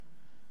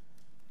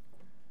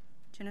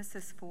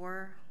Genesis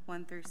 4,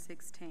 1 through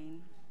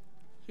 16.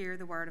 Hear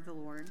the word of the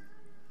Lord.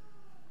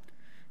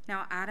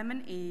 Now Adam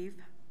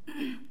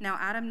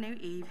knew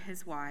Eve,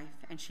 his wife,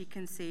 and she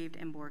conceived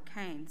and bore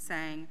Cain,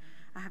 saying,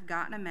 I have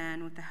gotten a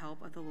man with the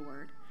help of the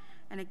Lord.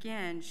 And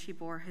again she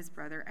bore his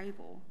brother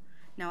Abel.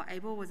 Now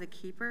Abel was a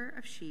keeper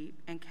of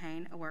sheep, and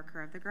Cain a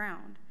worker of the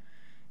ground.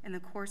 In the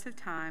course of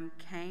time,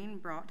 Cain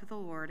brought to the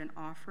Lord an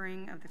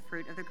offering of the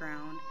fruit of the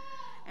ground,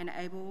 and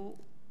Abel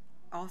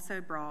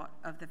also brought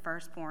of the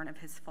firstborn of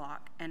his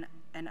flock and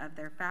of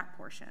their fat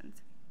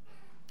portions.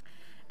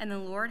 And the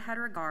Lord had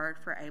regard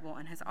for Abel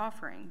and his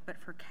offering,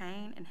 but for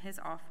Cain and his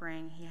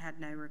offering he had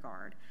no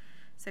regard.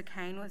 So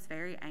Cain was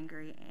very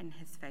angry, and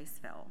his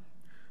face fell.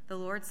 The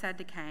Lord said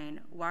to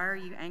Cain, Why are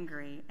you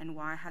angry, and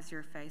why has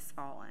your face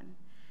fallen?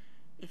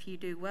 If you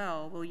do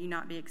well, will you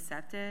not be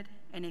accepted?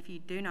 And if you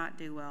do not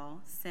do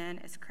well,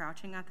 sin is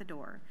crouching at the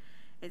door.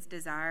 Its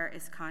desire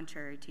is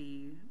contrary to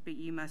you, but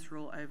you must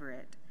rule over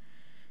it.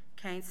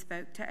 Cain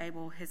spoke to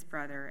Abel his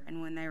brother,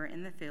 and when they were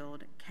in the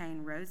field,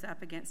 Cain rose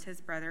up against his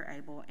brother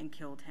Abel and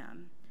killed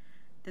him.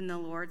 Then the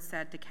Lord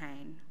said to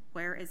Cain,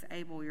 Where is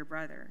Abel your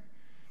brother?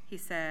 He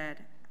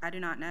said, I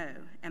do not know.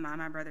 Am I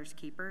my brother's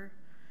keeper?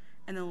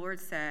 And the Lord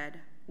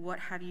said, What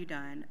have you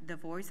done? The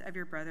voice of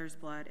your brother's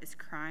blood is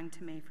crying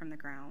to me from the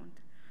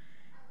ground.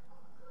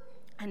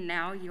 And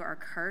now you are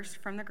cursed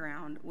from the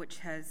ground, which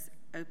has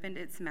opened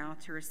its mouth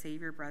to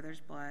receive your brother's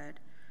blood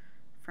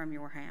from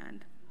your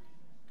hand.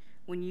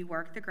 When you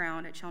work the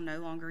ground, it shall no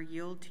longer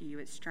yield to you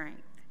its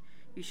strength.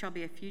 You shall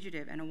be a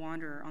fugitive and a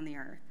wanderer on the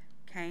earth.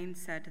 Cain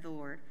said to the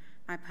Lord,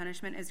 My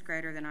punishment is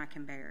greater than I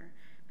can bear.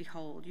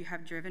 Behold, you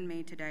have driven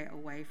me today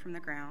away from the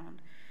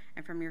ground,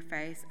 and from your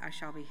face I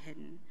shall be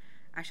hidden.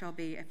 I shall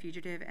be a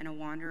fugitive and a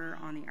wanderer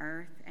on the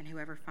earth, and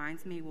whoever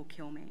finds me will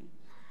kill me.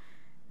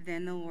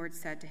 Then the Lord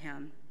said to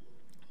him,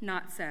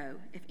 Not so.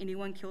 If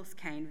anyone kills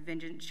Cain,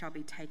 vengeance shall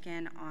be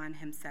taken on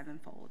him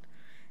sevenfold.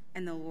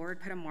 And the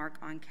Lord put a mark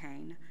on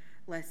Cain,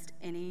 lest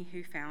any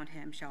who found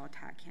him shall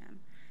attack him.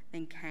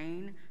 Then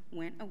Cain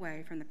went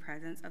away from the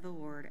presence of the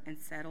Lord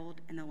and settled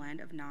in the land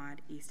of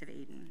Nod, east of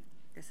Eden.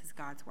 This is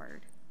God's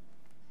word.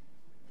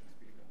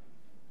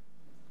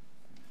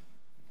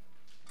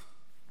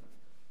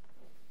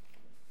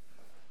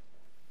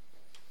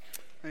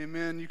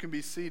 Amen. You can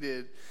be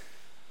seated.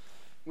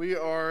 We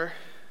are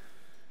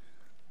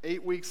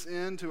 8 weeks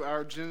into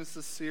our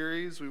Genesis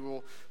series. We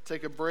will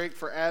take a break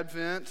for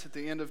Advent at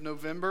the end of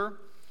November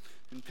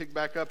and pick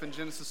back up in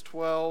Genesis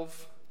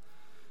 12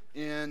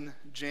 in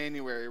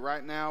January.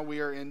 Right now we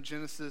are in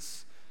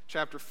Genesis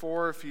chapter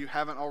 4. If you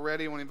haven't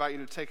already, I want to invite you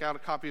to take out a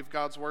copy of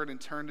God's Word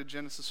and turn to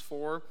Genesis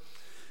 4.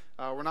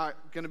 We're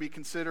not going to be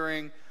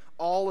considering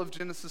all of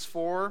Genesis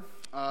 4.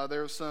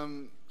 There's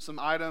some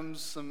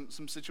items,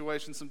 some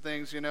situations, some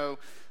things,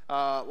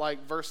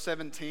 like verse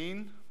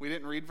 17. We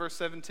didn't read verse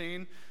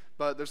 17,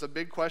 but there's a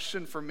big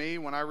question for me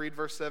when I read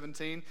verse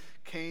 17.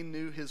 Cain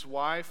knew his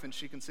wife, and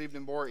she conceived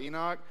and bore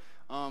Enoch.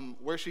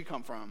 Where'd she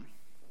come from?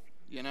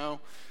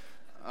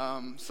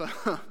 So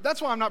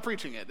that's why I'm not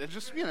preaching it. It's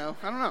just, I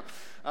don't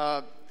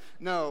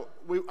know.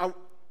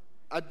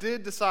 I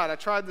did decide, I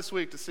tried this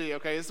week to see,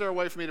 okay, is there a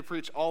way for me to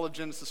preach all of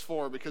Genesis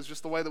 4? Because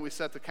just the way that we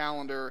set the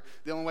calendar,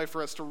 the only way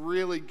for us to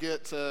really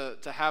get to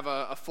have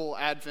a full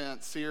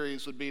Advent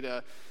series would be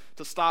to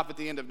stop at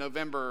the end of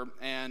November,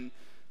 and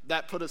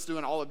that put us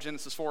doing all of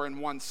Genesis 4 in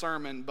one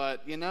sermon.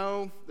 But,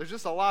 there's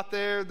just a lot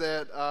there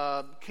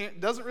that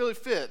doesn't really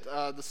fit.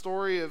 The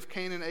story of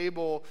Cain and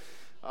Abel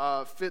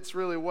fits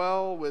really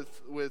well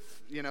with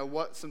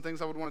what some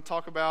things I would want to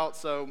talk about.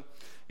 So,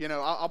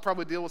 I'll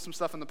probably deal with some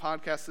stuff in the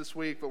podcast this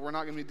week, but we're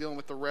not going to be dealing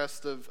with the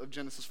rest of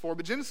Genesis 4.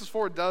 But Genesis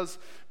 4 does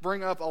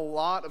bring up a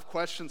lot of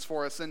questions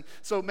for us. And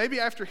so maybe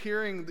after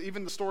hearing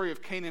even the story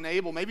of Cain and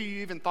Abel, maybe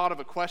you even thought of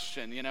a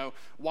question,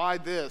 why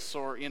this?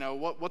 Or,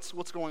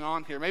 what's going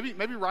on here?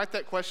 Maybe write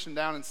that question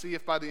down and see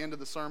if by the end of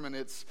the sermon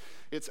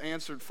it's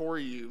answered for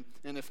you.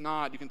 And if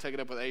not, you can take it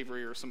up with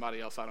Avery or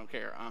somebody else. I don't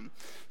care.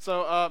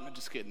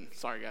 Just kidding.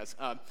 Sorry, guys.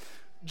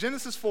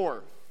 Genesis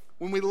 4.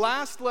 When we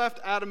last left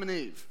Adam and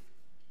Eve,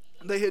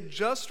 they had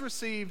just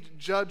received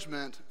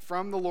judgment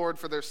from the Lord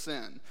for their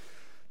sin.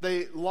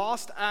 They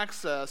lost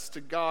access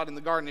to God in the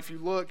garden. If you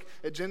look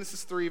at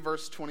Genesis 3,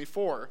 verse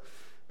 24,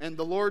 and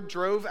the Lord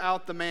drove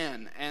out the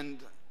man, and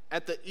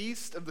at the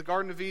east of the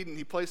Garden of Eden,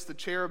 he placed the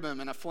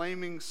cherubim and a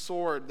flaming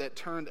sword that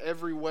turned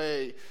every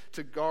way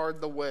to guard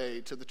the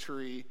way to the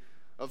tree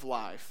of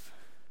life.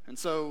 And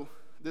so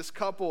this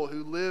couple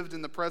who lived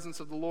in the presence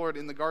of the Lord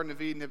in the Garden of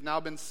Eden have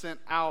now been sent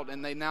out,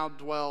 and they now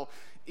dwell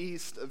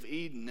east of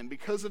Eden. And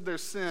because of their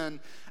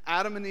sin,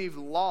 Adam and Eve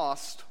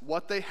lost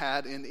what they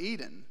had in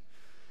Eden.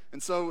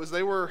 And so as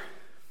they were,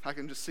 I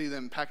can just see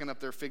them packing up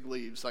their fig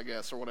leaves, I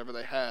guess, or whatever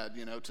they had,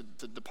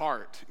 to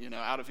depart,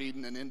 out of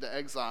Eden and into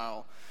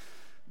exile.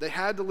 They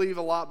had to leave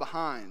a lot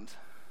behind.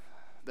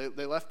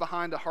 They left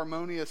behind a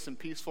harmonious and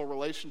peaceful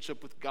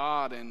relationship with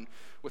God and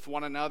with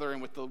one another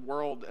and with the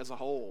world as a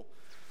whole.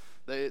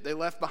 They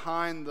left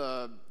behind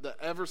the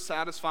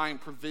ever-satisfying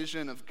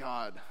provision of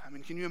God. I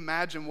mean, can you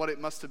imagine what it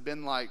must have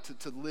been like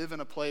to live in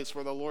a place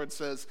where the Lord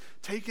says,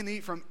 take and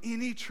eat from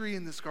any tree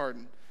in this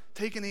garden.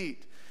 Take and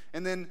eat.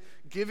 And then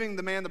giving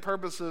the man the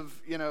purpose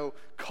of,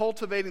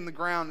 cultivating the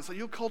ground. And so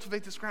you'll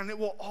cultivate this ground, and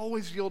it will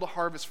always yield a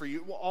harvest for you.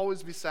 It will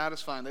always be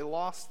satisfying. They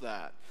lost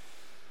that.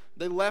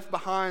 They left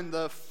behind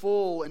the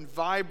full and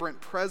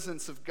vibrant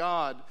presence of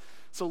God.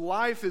 So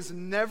life is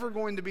never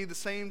going to be the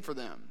same for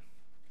them.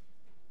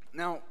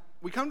 Now,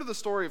 we come to the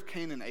story of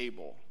Cain and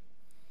Abel,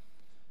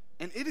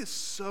 and it is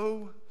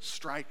so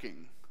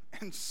striking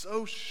and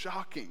so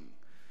shocking.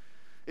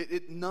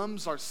 It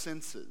numbs our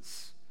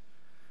senses.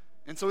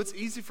 And so it's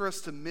easy for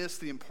us to miss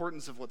the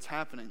importance of what's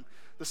happening.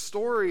 The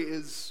story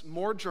is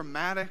more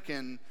dramatic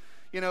and,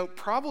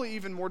 probably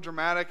even more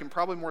dramatic and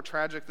probably more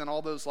tragic than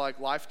all those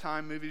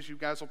Lifetime movies you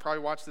guys will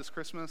probably watch this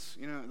Christmas.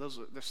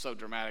 They're so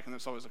dramatic, and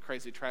there's always a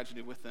crazy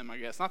tragedy with them, I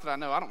guess. Not that I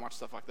know, I don't watch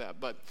stuff like that,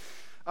 but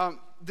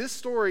this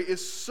story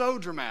is so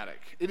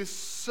dramatic. It is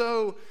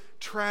so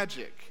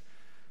tragic.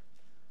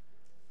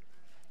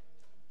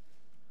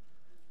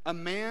 A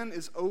man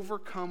is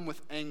overcome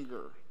with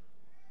anger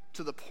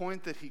to the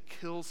point that he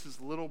kills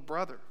his little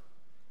brother.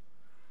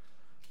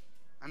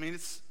 I mean,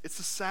 it's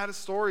the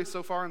saddest story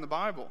so far in the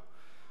Bible.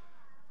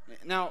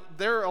 Now,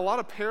 there are a lot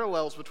of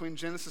parallels between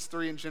Genesis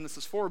 3 and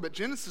Genesis 4, but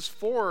Genesis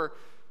 4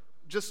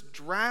 just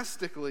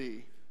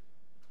drastically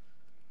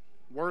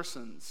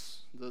worsens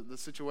the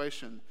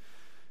situation.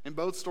 In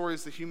both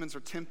stories, the humans are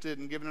tempted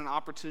and given an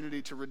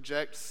opportunity to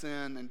reject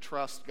sin and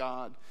trust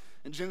God.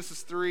 In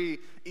Genesis 3,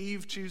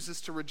 Eve chooses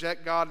to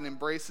reject God and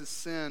embraces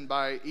sin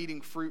by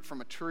eating fruit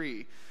from a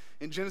tree.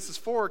 In Genesis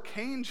 4,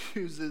 Cain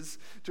chooses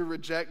to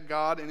reject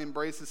God and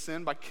embraces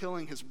sin by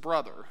killing his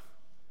brother.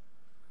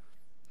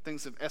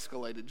 Things have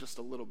escalated just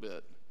a little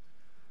bit.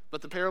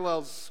 But the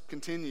parallels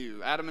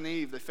continue. Adam and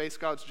Eve, they faced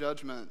God's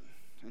judgment,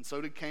 and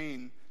so did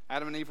Cain.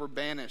 Adam and Eve were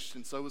banished,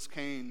 and so was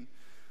Cain.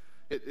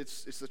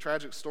 It's the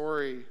tragic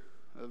story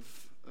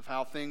of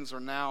how things are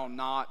now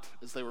not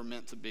as they were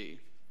meant to be.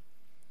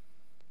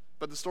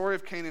 But the story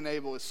of Cain and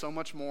Abel is so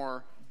much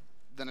more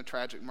than a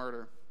tragic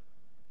murder.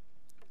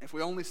 If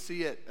we only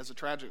see it as a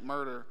tragic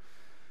murder,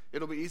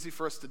 it'll be easy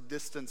for us to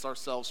distance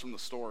ourselves from the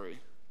story.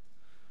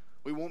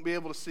 We won't be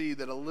able to see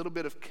that a little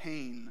bit of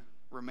Cain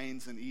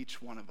remains in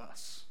each one of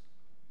us.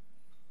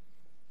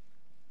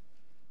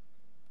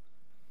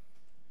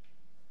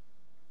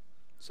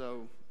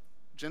 So,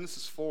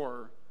 Genesis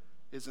 4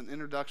 is an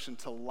introduction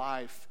to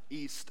life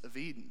east of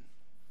Eden.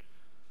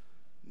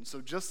 And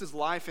so just as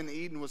life in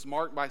Eden was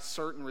marked by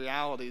certain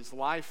realities,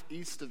 life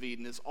east of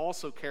Eden is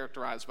also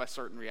characterized by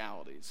certain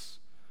realities.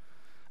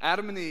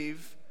 Adam and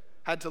Eve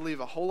had to leave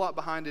a whole lot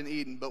behind in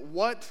Eden, but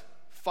what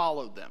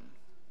followed them?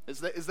 As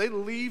they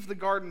leave the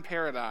garden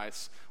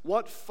paradise,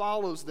 what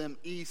follows them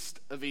east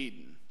of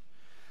Eden?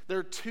 There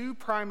are two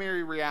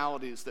primary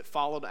realities that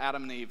followed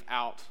Adam and Eve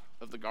out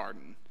of the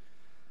garden: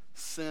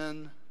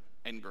 sin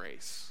and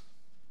grace.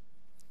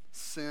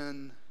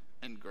 Sin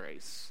and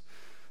grace.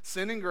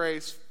 Sin and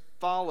grace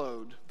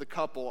followed the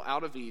couple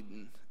out of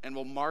Eden and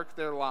will mark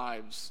their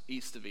lives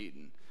east of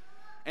Eden.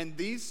 And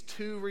these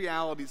two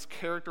realities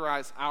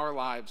characterize our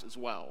lives as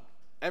well.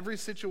 Every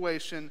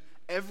situation,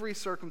 every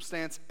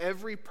circumstance,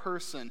 every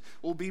person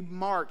will be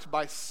marked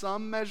by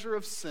some measure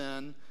of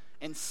sin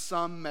and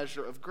some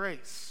measure of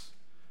grace.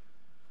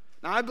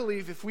 Now, I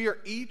believe if we are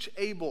each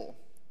able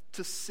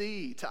to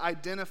see, to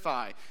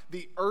identify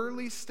the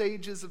early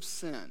stages of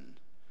sin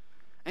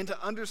and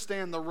to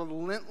understand the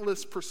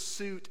relentless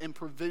pursuit and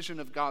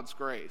provision of God's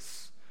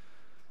grace,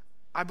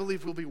 I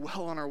believe we'll be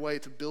well on our way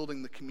to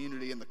building the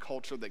community and the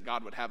culture that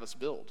God would have us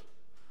build.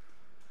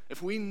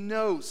 If we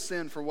know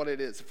sin for what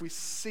it is, if we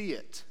see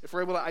it, if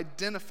we're able to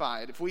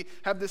identify it, if we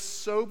have this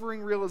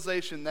sobering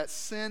realization that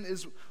sin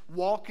is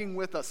walking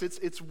with us,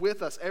 it's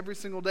with us every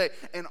single day,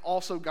 and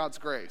also God's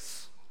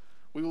grace,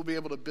 we will be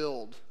able to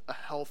build a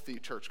healthy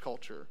church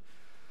culture.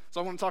 So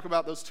I want to talk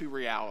about those two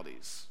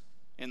realities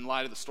in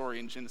light of the story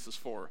in Genesis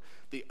 4.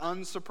 The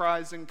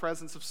unsurprising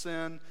presence of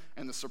sin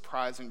and the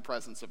surprising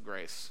presence of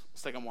grace.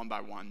 Let's take them one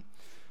by one.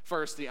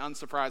 First, the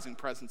unsurprising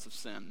presence of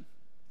sin.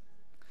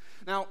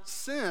 Now,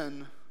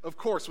 sin, of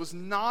course, was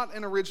not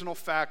an original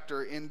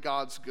factor in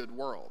God's good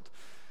world.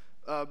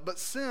 But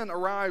sin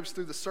arrives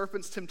through the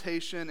serpent's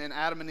temptation and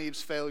Adam and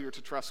Eve's failure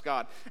to trust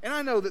God. And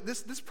I know that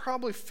this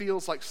probably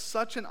feels like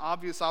such an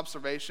obvious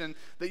observation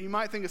that you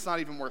might think it's not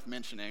even worth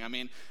mentioning. I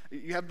mean,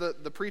 you have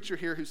the preacher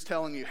here who's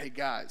telling you, hey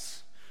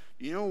guys,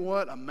 you know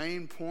what a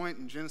main point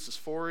in Genesis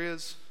 4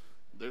 is?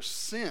 There's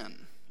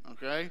sin,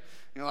 okay? And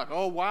you're like,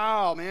 oh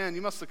wow, man,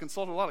 you must have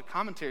consulted a lot of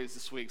commentaries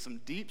this week, some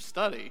deep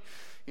study.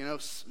 You know,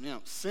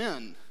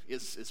 sin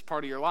is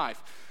part of your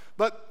life.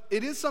 But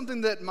it is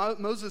something that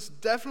Moses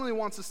definitely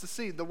wants us to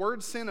see. The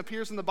word sin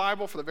appears in the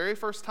Bible for the very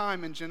first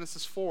time in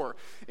Genesis 4.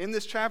 In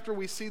this chapter,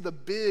 we see the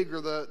big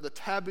or the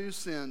taboo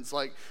sins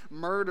like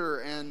murder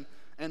and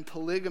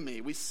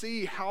polygamy. We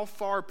see how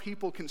far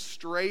people can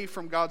stray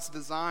from God's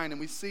design, and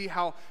we see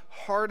how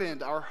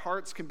hardened our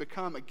hearts can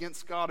become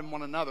against God and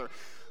one another.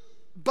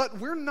 But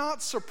we're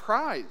not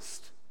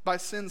surprised by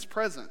sin's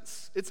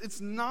presence.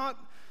 It's not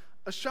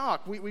a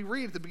shock. We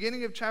read at the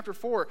beginning of chapter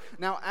 4,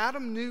 now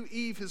Adam knew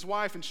Eve, his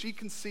wife, and she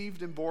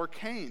conceived and bore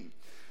Cain.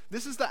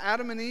 This is the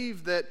Adam and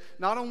Eve that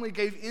not only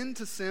gave in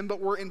to sin,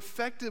 but were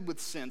infected with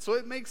sin. So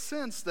it makes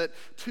sense that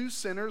two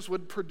sinners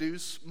would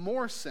produce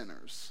more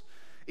sinners.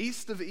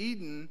 East of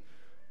Eden,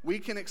 we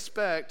can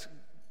expect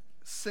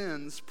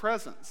sin's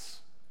presence.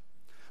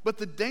 But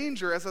the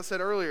danger, as I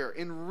said earlier,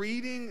 in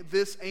reading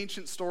this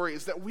ancient story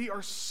is that we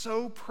are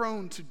so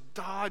prone to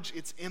dodge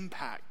its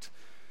impact.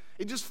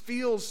 It just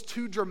feels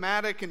too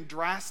dramatic and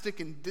drastic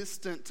and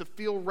distant to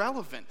feel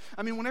relevant.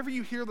 I mean, whenever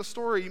you hear the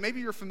story, maybe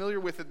you're familiar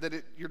with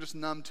it, you're just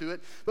numb to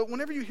it. But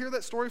whenever you hear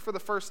that story for the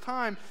first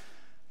time,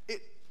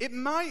 it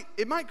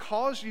might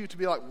cause you to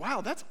be like,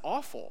 wow, that's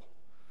awful.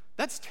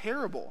 That's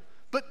terrible.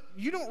 But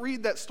you don't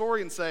read that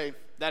story and say,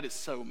 that is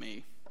so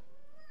me.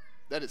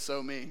 That is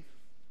so me.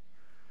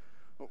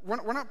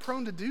 We're not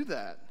prone to do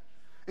that.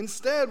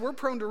 Instead, we're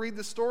prone to read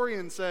the story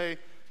and say,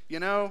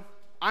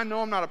 I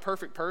know I'm not a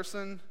perfect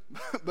person,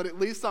 but at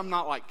least I'm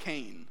not like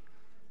Cain.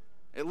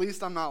 At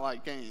least I'm not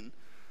like Cain.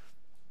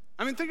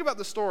 I mean, think about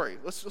the story.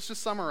 Let's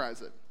just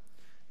summarize it.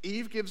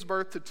 Eve gives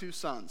birth to two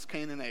sons,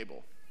 Cain and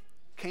Abel.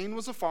 Cain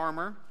was a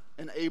farmer,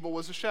 and Abel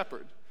was a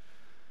shepherd.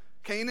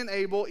 Cain and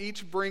Abel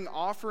each bring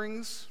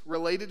offerings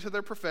related to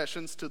their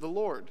professions to the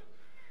Lord.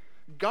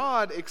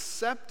 God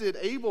accepted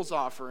Abel's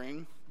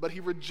offering, but he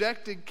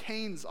rejected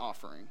Cain's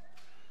offering.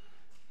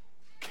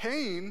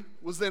 Cain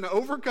was then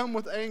overcome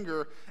with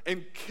anger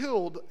and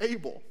killed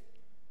Abel.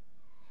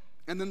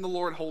 And then the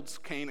Lord holds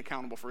Cain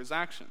accountable for his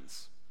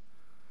actions.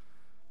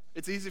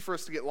 It's easy for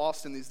us to get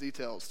lost in these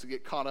details, to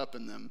get caught up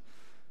in them.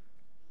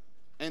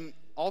 And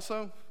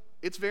also,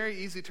 it's very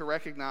easy to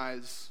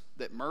recognize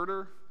that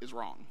murder is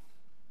wrong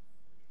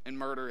and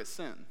murder is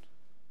sin.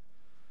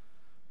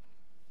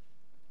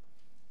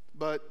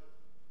 But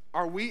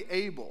are we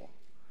able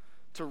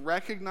to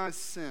recognize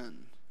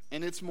sin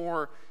in its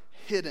more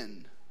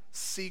hidden,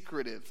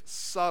 secretive,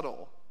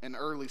 subtle, and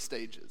early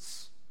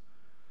stages?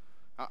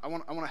 I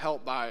want to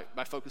help by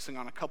focusing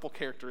on a couple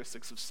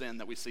characteristics of sin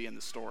that we see in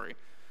the story.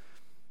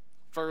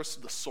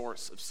 First, the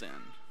source of sin.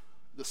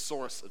 The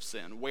source of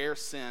sin, where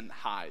sin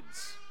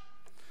hides.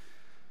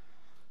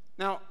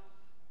 Now,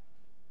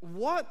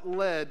 what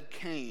led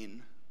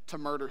Cain to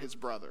murder his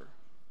brother?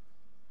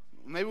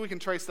 Maybe we can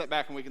trace that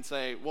back and we can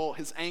say, well,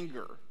 his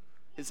anger.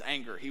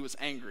 He was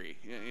angry.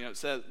 It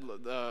says,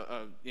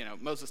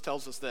 Moses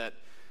tells us that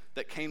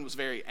Cain was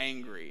very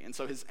angry, and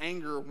so his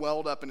anger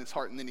welled up in his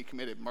heart, and then he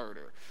committed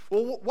murder.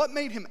 Well, what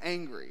made him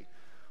angry?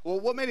 Well,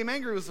 what made him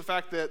angry was the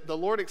fact that the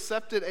Lord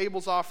accepted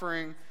Abel's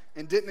offering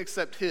and didn't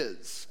accept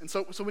his. And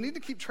so we need to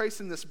keep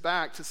tracing this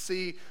back to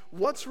see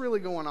what's really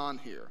going on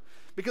here.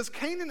 Because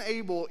Cain and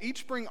Abel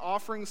each bring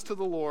offerings to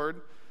the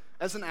Lord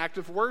as an act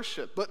of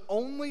worship, but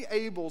only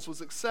Abel's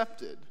was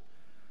accepted.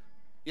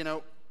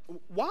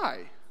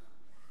 Why?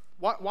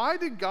 Why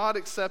did God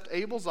accept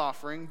Abel's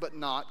offering but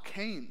not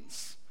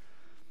Cain's?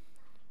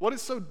 What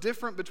is so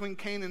different between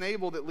Cain and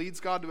Abel that leads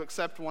God to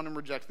accept one and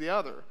reject the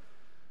other?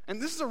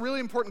 And this is a really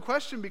important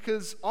question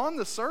because on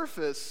the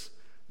surface,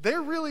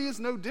 there really is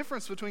no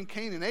difference between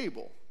Cain and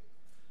Abel.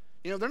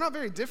 They're not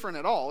very different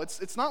at all.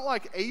 It's not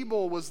like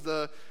Abel was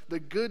the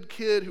good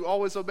kid who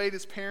always obeyed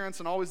his parents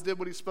and always did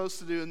what he's supposed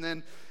to do, and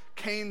then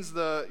Cain's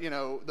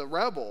the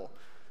rebel.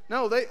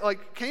 No,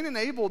 Cain and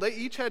Abel, they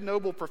each had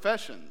noble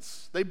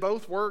professions. They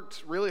both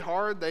worked really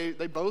hard.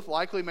 They both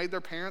likely made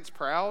their parents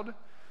proud.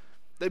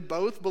 They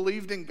both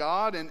believed in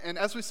God, and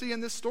as we see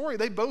in this story,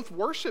 they both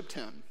worshiped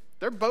him.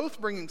 They're both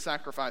bringing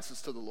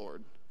sacrifices to the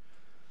Lord.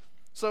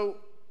 So,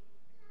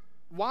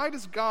 why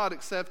does God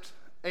accept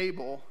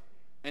Abel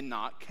and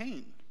not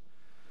Cain?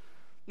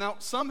 Now,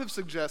 some have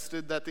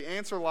suggested that the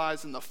answer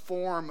lies in the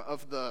form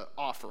of the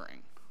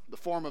offering.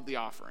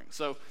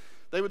 So,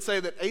 they would say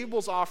that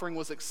Abel's offering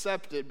was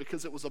accepted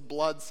because it was a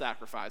blood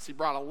sacrifice. He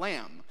brought a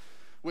lamb,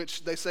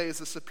 which they say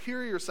is a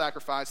superior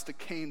sacrifice to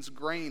Cain's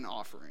grain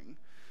offering.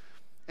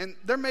 And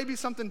there may be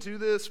something to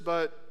this,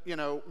 but,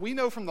 we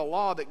know from the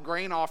law that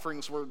grain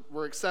offerings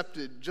were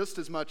accepted just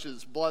as much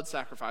as blood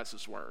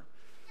sacrifices were.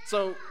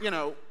 So,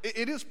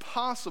 it is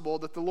possible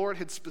that the Lord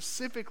had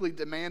specifically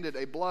demanded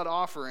a blood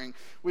offering,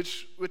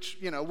 which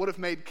would have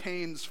made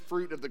Cain's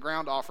fruit of the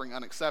ground offering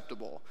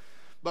unacceptable.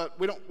 But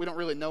we don't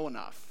really know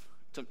enough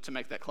to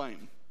make that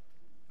claim.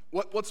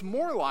 What's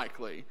more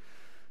likely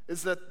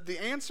is that the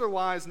answer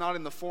lies not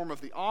in the form of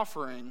the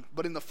offering,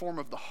 but in the form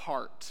of the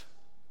heart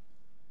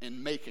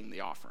in making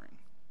the offering.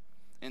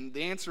 And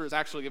the answer is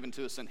actually given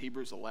to us in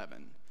Hebrews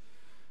 11.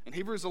 In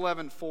Hebrews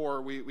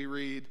 11:4, we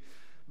read,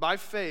 "By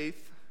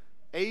faith,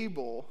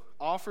 Abel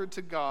offered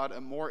to God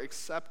a more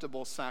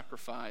acceptable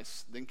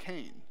sacrifice than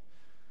Cain."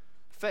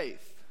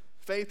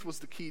 Faith was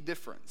the key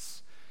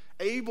difference.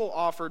 Abel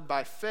offered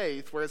by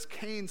faith, whereas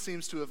Cain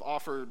seems to have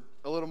offered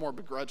a little more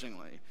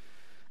begrudgingly.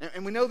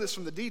 And we know this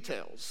from the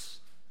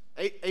details.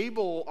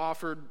 Abel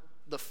offered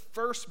the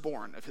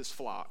firstborn of his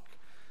flock,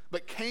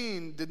 But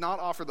Cain did not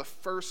offer the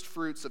first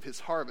fruits of his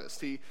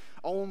harvest. He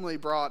only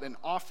brought an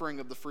offering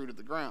of the fruit of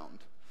the ground.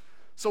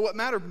 So what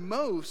mattered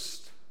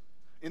most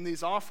in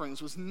these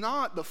offerings was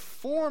not the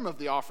form of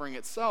the offering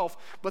itself,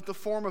 but the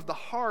form of the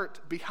heart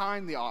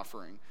behind the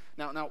offering.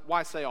 Now,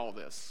 why say all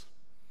this?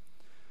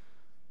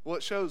 Well,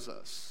 it shows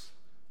us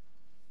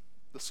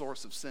the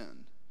source of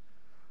sin.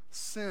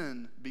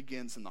 Sin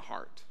begins in the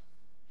heart.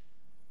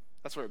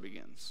 That's where it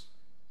begins.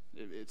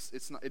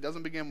 It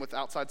doesn't begin with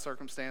outside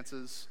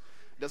circumstances.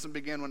 It doesn't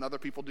begin when other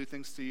people do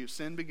things to you.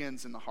 Sin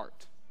begins in the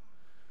heart.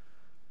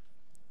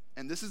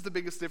 And this is the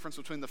biggest difference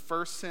between the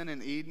first sin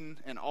in Eden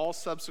and all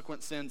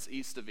subsequent sins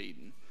east of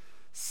Eden.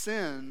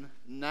 Sin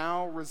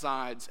now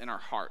resides in our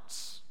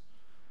hearts.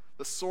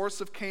 The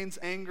source of Cain's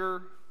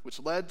anger, which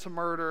led to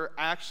murder,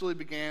 actually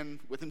began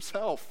with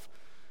himself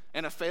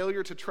and a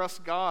failure to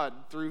trust God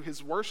through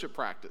his worship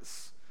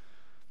practice.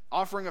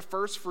 Offering a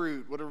first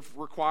fruit would have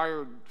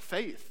required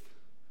faith,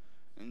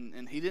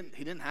 and he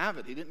didn't have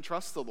it. He didn't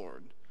trust the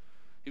Lord.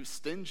 He was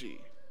stingy.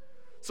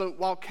 So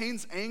while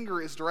Cain's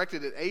anger is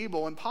directed at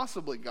Abel and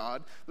possibly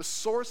God, the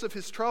source of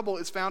his trouble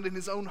is found in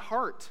his own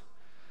heart.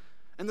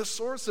 And the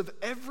source of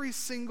every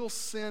single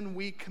sin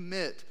we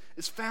commit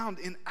is found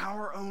in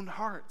our own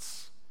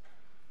hearts.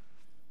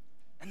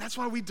 And that's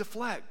why we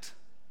deflect.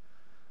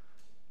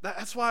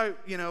 That's why,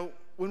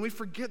 when we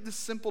forget this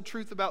simple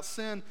truth about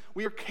sin,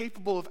 we are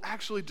capable of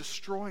actually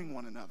destroying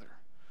one another.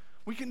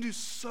 We can do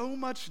so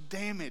much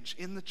damage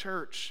in the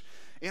church,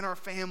 in our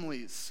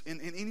families, in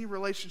any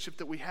relationship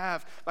that we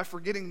have, by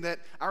forgetting that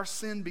our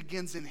sin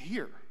begins in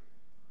here.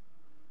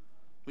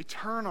 We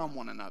turn on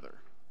one another.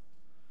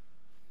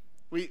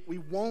 We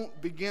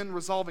won't begin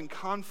resolving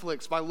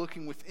conflicts by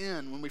looking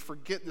within when we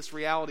forget this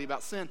reality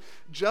about sin.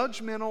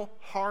 Judgmental,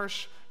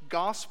 harsh,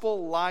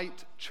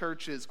 gospel-light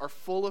churches are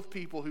full of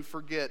people who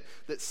forget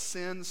that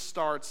sin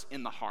starts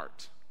in the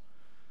heart.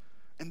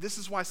 And this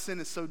is why sin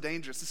is so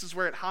dangerous. This is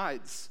where it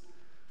hides.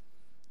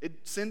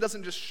 Sin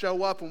doesn't just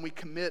show up when we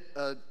commit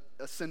a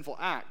sinful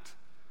act.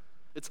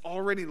 It's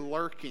already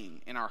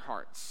lurking in our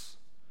hearts.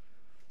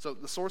 So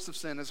the source of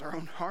sin is our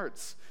own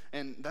hearts,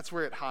 and that's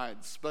where it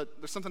hides. But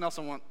there's something else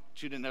I want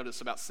you to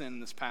notice about sin in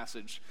this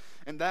passage,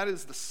 and that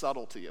is the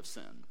subtlety of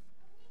sin.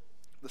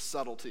 The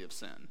subtlety of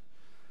sin.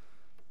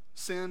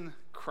 Sin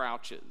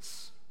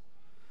crouches.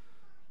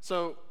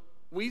 So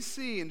we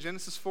see in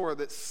Genesis 4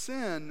 that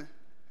sin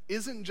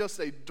isn't just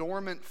a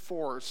dormant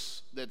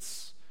force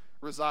that's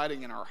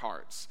residing in our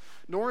hearts,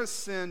 nor is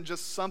sin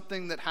just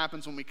something that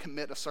happens when we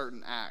commit a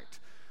certain act.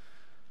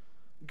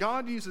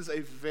 God uses a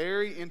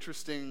very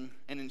interesting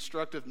and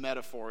instructive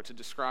metaphor to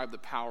describe the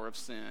power of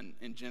sin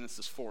in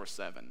Genesis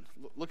 4:7.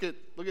 Look at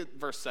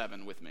verse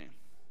 7 with me.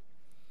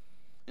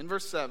 In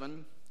verse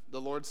 7, the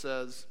Lord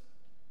says,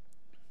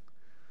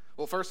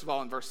 well, first of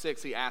all, in verse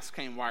 6, he asks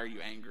Cain, "Why are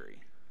you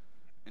angry?"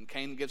 And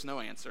Cain gives no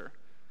answer.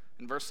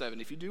 In verse 7,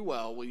 "If you do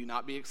well, will you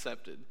not be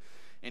accepted?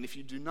 And if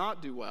you do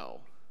not do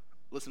well,"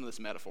 listen to this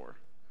metaphor,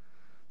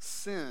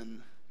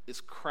 "sin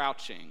is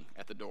crouching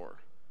at the door.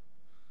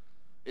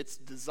 Its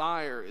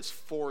desire is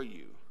for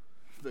you,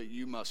 but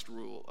you must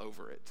rule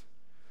over it."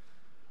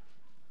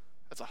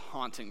 That's a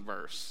haunting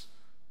verse.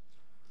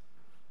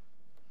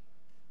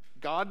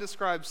 God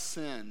describes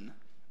sin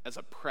as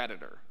a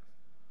predator,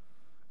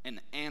 an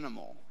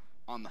animal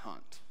on the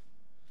hunt.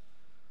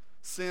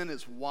 Sin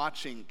is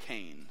watching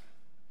Cain.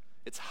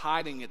 It's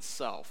hiding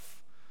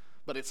itself,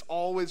 but it's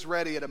always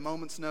ready at a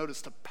moment's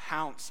notice to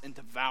pounce and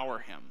devour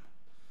him.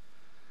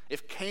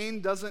 If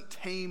Cain doesn't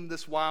tame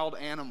this wild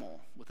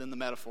animal within the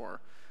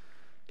metaphor,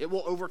 it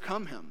will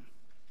overcome him.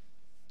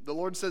 The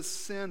Lord says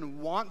sin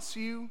wants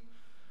you,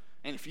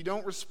 and if you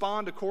don't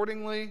respond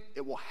accordingly,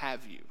 it will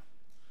have you.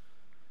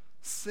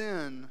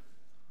 Sin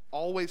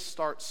always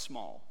starts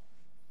small,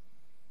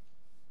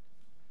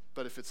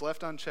 but if it's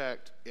left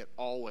unchecked, it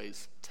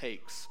always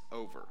takes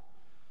over.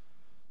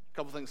 A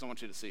couple things I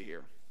want you to see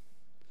here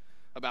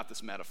about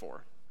this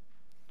metaphor.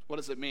 What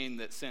does it mean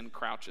that sin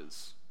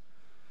crouches?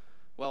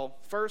 Well,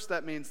 first,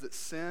 that means that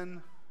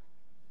sin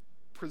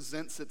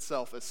presents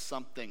itself as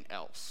something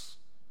else.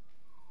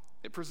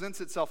 It presents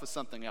itself as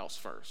something else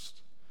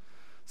first.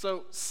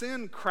 So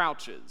sin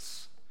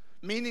crouches,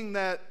 meaning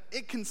that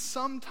it can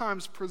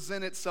sometimes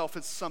present itself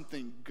as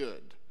something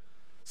good.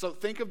 So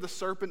think of the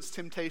serpent's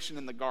temptation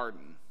in the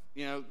garden.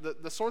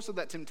 The source of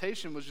that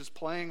temptation was just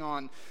playing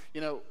on,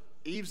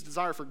 Eve's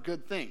desire for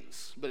good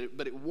things, but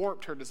it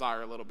warped her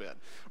desire a little bit.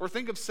 Or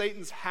think of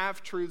Satan's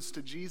half-truths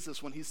to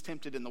Jesus when he's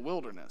tempted in the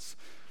wilderness.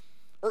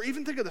 Or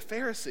even think of the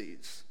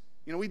Pharisees.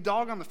 We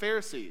dog on the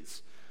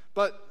Pharisees,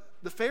 but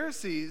the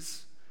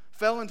Pharisees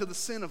fell into the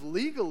sin of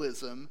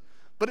legalism,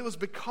 but it was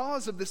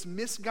because of this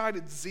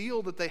misguided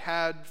zeal that they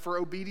had for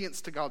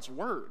obedience to God's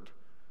word.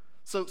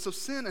 So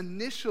sin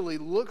initially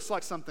looks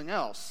like something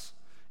else.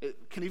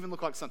 It can even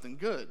look like something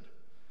good.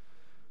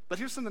 But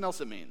here's something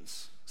else it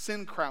means.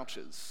 Sin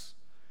crouches,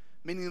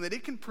 meaning that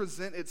it can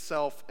present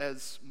itself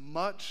as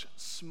much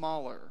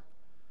smaller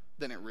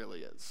than it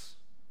really is.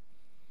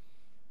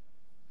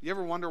 You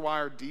ever wonder why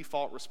our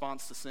default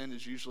response to sin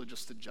is usually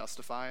just to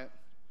justify it?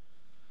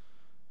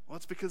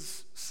 it's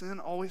because sin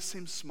always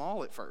seems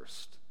small at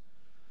first.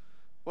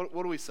 What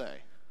do we say?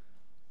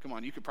 Come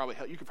on, you could probably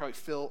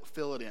fill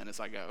it in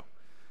as I go.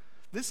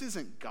 This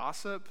isn't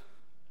gossip.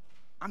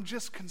 I'm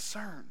just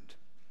concerned.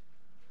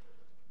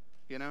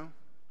 You know?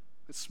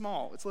 It's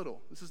small. It's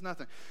little. This is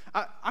nothing.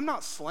 I'm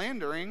not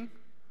slandering.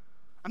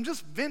 I'm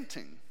just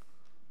venting.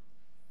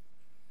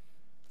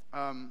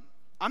 I'm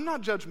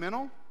not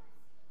judgmental.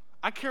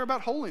 I care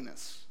about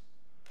holiness.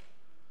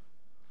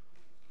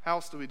 How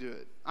else do we do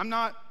it? I'm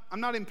not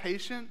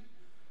impatient.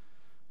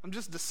 I'm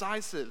just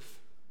decisive.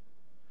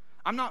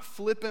 I'm not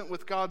flippant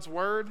with God's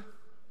word.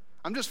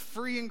 I'm just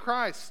free in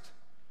Christ.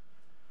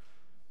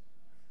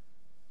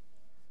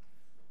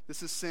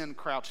 This is sin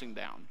crouching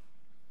down.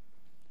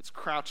 It's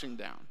crouching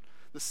down.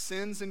 The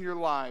sins in your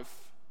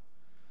life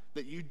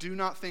that you do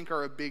not think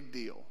are a big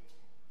deal,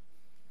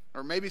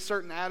 or maybe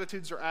certain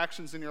attitudes or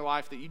actions in your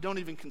life that you don't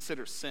even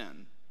consider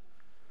sin,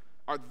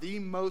 are the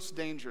most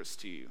dangerous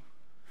to you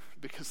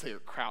because they are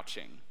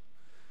crouching.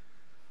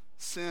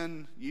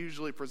 Sin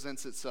usually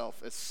presents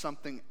itself as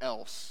something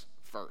else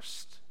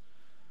first.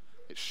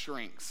 It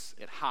shrinks.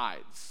 It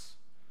hides.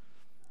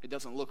 It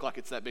doesn't look like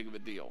it's that big of a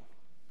deal.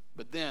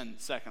 But then,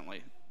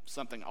 secondly,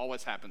 something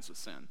always happens with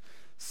sin.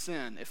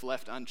 Sin, if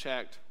left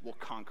unchecked, will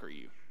conquer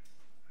you.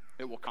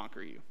 It will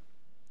conquer you.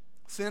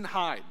 Sin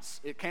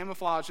hides. It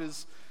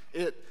camouflages.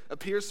 It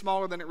appears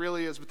smaller than it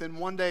really is, but then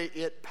one day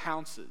it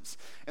pounces.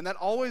 And that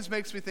always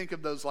makes me think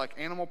of those like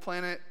Animal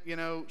Planet,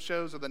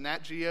 shows, or the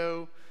Nat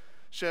Geo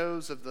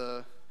shows of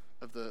the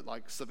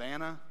like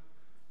savannah,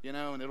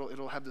 and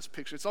it'll have this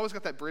picture. It's always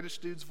got that British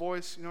dude's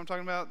voice. You know what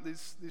I'm talking about?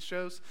 These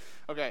shows.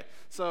 Okay,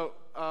 so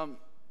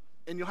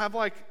and you'll have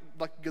like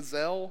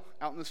gazelle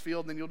out in this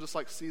field, and then you'll just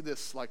like see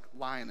this like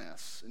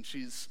lioness, and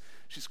she's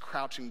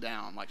crouching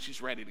down, like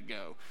she's ready to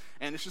go.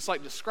 And it's just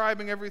like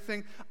describing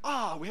everything.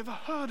 We have a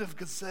herd of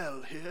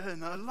gazelle here,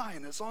 and a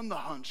lioness on the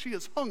hunt. She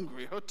is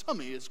hungry. Her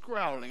tummy is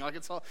growling. Like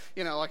it's all,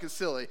 like it's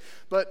silly.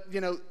 But,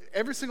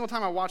 every single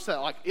time I watch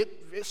that, like it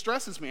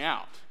stresses me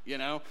out,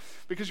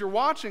 because you're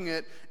watching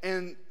it,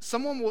 and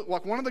someone will,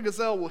 like one of the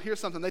gazelle will hear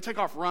something. They take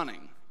off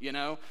running,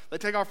 They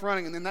take off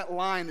running, and then that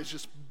lion is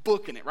just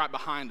booking it right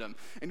behind them.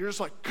 And you're just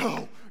like,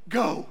 go,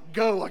 go,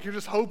 go. Like you're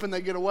just hoping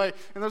they get away.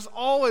 And there's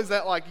always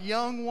that like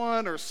young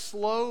one or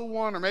slow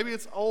one, or maybe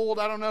it's old,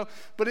 I don't know.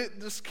 But it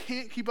just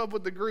can't keep up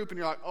with the group. And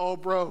you're like, oh,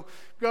 bro,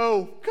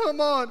 go,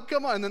 come on.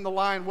 And then the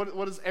lion,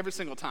 what is every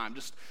single time?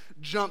 Just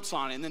jumps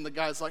on it. And then the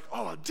guy's like,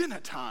 oh, dinner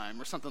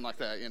time or something like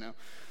that,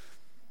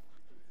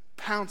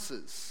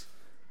 Pounces.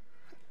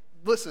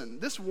 Listen,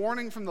 this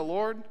warning from the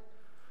Lord,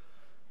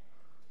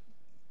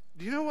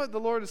 do you know what the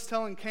Lord is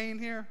telling Cain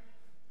here?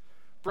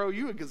 Bro,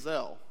 you a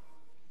gazelle.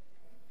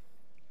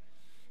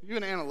 You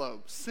an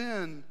antelope.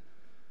 Sin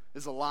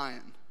is a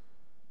lion.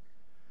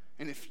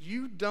 And if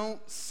you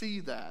don't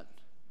see that,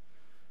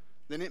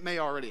 then it may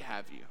already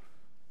have you.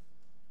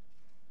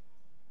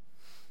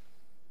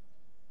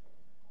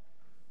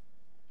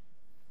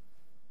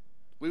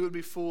 We would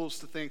be fools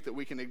to think that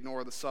we can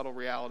ignore the subtle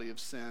reality of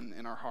sin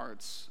in our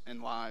hearts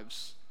and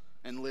lives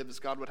and live as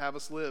God would have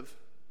us live.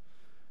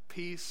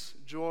 Peace,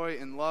 joy,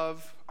 and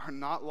love are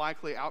not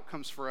likely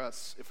outcomes for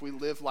us if we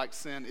live like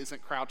sin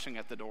isn't crouching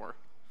at the door.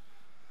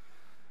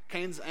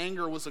 Cain's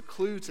anger was a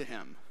clue to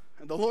him.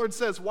 And the Lord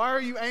says, why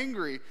are you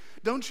angry?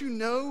 Don't you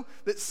know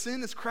that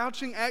sin is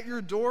crouching at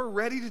your door,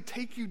 ready to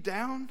take you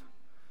down?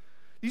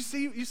 You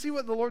see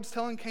what the Lord's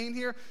telling Cain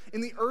here?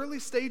 In the early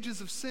stages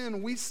of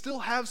sin, we still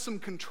have some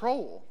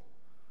control.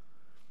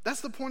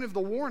 That's the point of the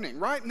warning.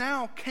 Right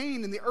now,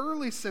 Cain, in the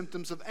early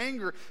symptoms of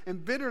anger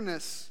and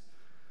bitterness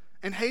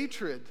and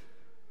hatred,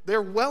 they're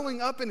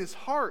welling up in his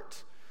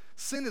heart.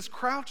 Sin is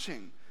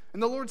crouching.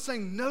 And the Lord's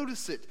saying,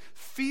 notice it,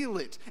 feel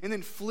it, and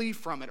then flee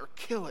from it or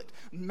kill it.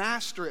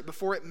 Master it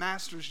before it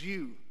masters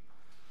you.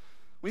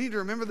 We need to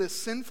remember this.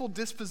 Sinful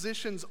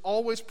dispositions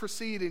always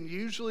precede and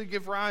usually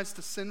give rise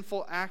to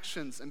sinful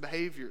actions and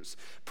behaviors.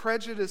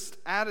 Prejudiced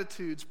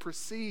attitudes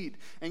precede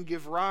and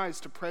give rise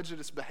to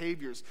prejudiced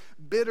behaviors.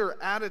 Bitter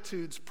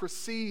attitudes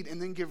precede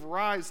and then give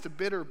rise to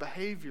bitter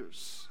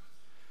behaviors.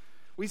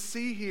 We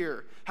see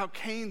here how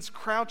Cain's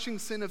crouching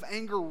sin of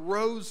anger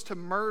rose to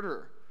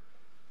murder.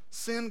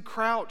 Sin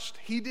crouched,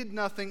 he did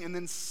nothing, and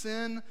then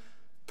sin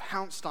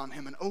pounced on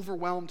him and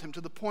overwhelmed him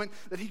to the point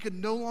that he could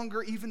no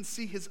longer even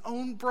see his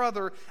own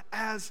brother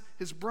as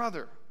his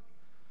brother.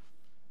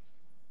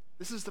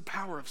 This is the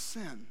power of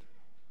sin.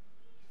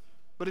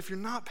 But if you're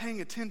not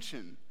paying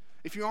attention,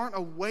 if you aren't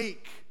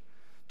awake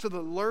to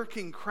the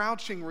lurking,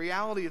 crouching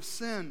reality of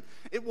sin,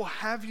 it will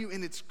have you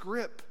in its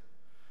grip.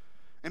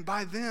 And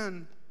by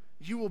then,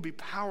 you will be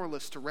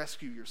powerless to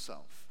rescue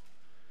yourself.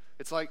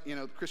 It's like,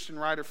 the Christian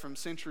writer from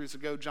centuries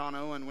ago, John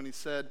Owen, when he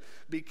said,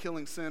 be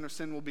killing sin or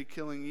sin will be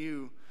killing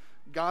you.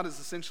 God is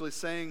essentially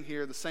saying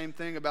here the same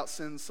thing about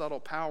sin's subtle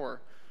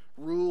power.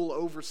 Rule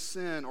over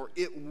sin or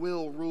it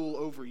will rule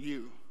over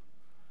you.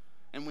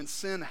 And when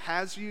sin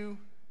has you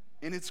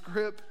in its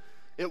grip,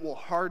 it will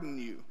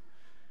harden you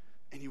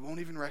and you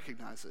won't even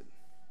recognize it.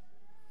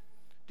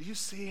 Do you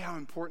see how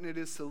important it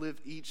is to live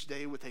each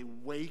day with a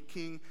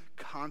waking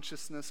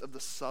consciousness of the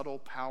subtle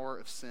power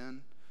of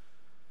sin?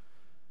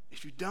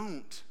 If you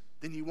don't,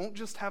 then you won't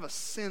just have a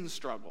sin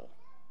struggle.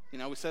 You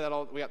know, we say that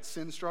all, we got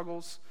sin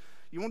struggles.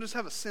 You won't just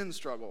have a sin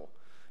struggle.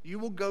 You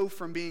will go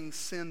from being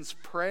sin's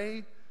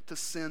prey to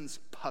sin's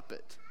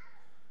puppet.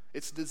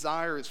 Its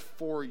desire is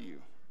for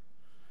you.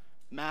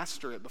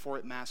 Master it before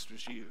it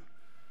masters you.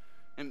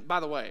 And by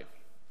the way,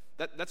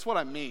 that's what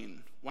I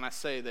mean when I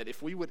say that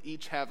if we would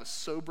each have a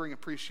sobering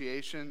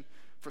appreciation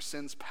for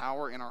sin's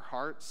power in our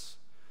hearts,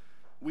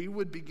 we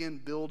would begin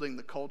building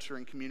the culture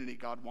and community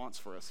God wants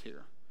for us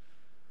here.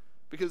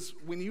 Because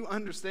when you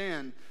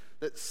understand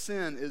that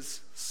sin is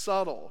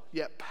subtle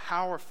yet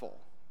powerful,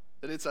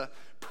 that it's a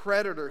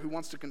predator who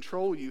wants to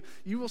control you,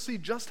 you will see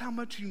just how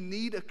much you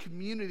need a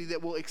community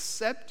that will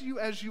accept you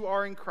as you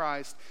are in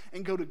Christ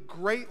and go to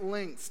great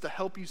lengths to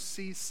help you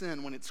see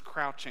sin when it's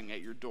crouching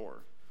at your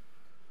door.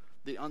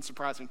 The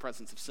unsurprising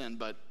presence of sin,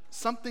 but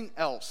something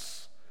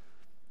else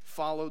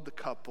followed the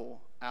couple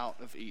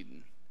out of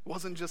Eden. It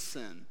wasn't just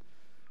sin.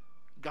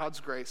 God's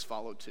grace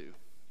followed too.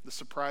 The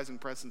surprising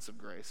presence of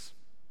grace.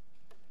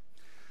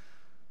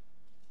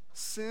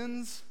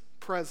 Sin's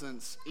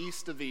presence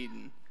east of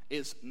Eden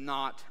is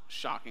not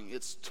shocking.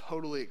 It's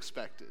totally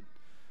expected.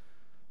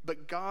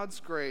 But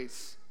God's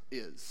grace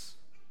is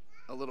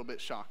a little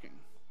bit shocking.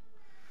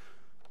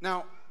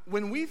 Now,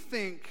 when we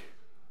think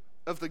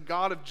of the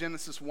God of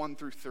Genesis 1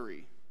 through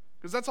 3,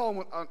 because that's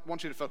all I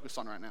want you to focus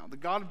on right now, the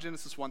God of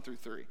Genesis 1 through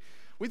 3.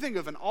 We think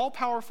of an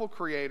all-powerful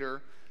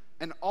creator,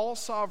 an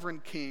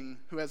all-sovereign king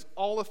who has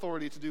all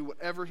authority to do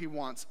whatever he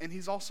wants, and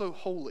he's also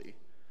holy.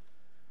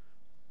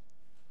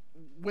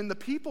 When the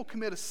people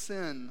commit a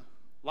sin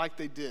like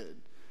they did,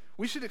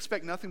 we should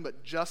expect nothing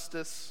but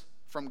justice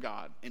from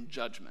God and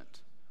judgment,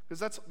 because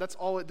that's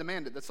all it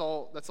demanded. That's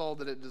all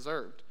that it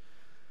deserved.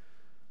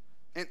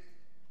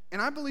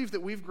 And I believe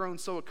that we've grown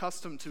so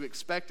accustomed to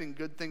expecting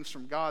good things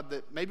from God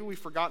that maybe we've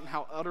forgotten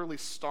how utterly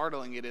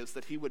startling it is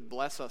that he would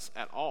bless us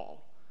at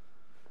all.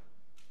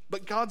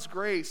 But God's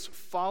grace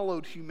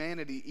followed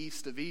humanity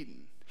east of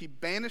Eden. He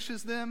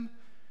banishes them,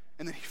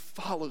 and then he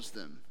follows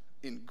them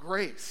in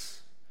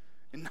grace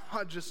and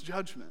not just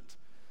judgment.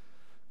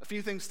 A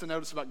few things to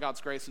notice about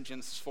God's grace in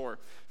Genesis 4.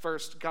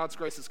 First, God's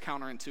grace is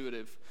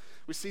counterintuitive.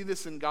 We see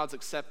this in God's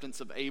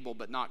acceptance of Abel,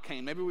 but not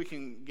Cain. Maybe we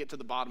can get to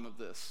the bottom of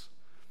this.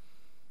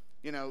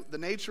 You know, the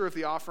nature of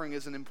the offering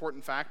is an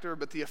important factor,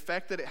 but the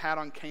effect that it had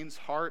on Cain's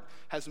heart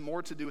has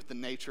more to do with the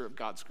nature of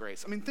God's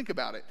grace. I mean, think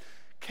about it.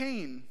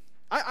 Cain,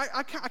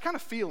 I kind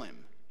of feel him,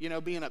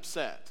 being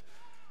upset.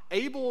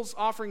 Abel's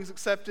offering is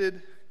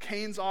accepted,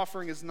 Cain's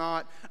offering is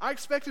not. I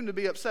expect him to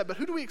be upset, but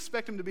who do we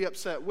expect him to be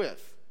upset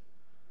with?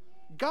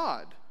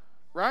 God,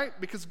 right?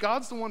 Because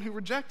God's the one who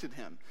rejected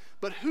him.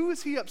 But who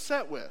is he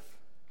upset with?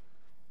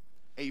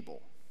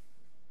 Abel.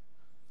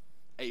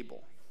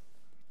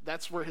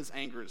 That's where his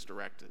anger is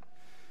directed.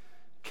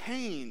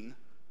 Cain,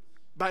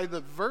 by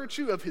the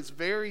virtue of his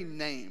very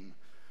name,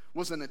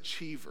 was an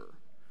achiever.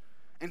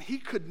 And he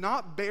could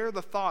not bear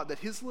the thought that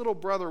his little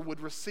brother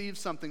would receive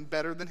something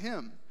better than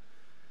him.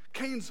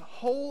 Cain's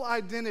whole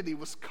identity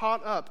was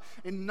caught up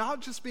in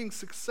not just being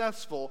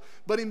successful,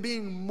 but in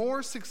being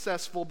more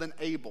successful than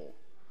Abel.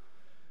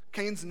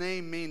 Cain's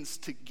name means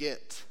to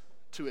get,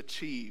 to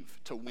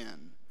achieve, to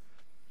win.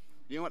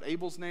 You know what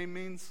Abel's name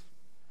means?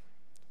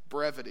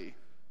 Brevity.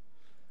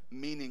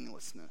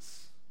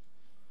 Meaninglessness.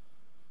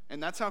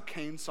 And that's how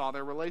Cain saw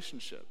their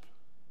relationship.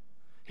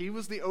 He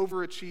was the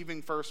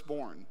overachieving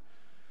firstborn.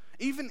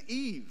 Even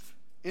Eve,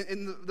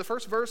 in the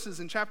first verses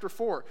in chapter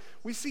 4,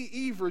 we see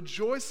Eve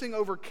rejoicing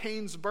over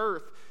Cain's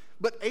birth,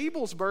 but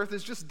Abel's birth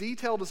is just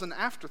detailed as an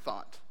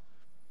afterthought.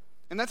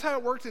 And that's how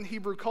it worked in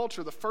Hebrew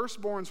culture. The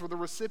firstborns were the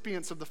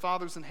recipients of the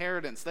father's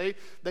inheritance.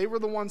 They were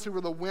the ones who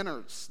were the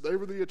winners. They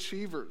were the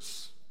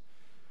achievers.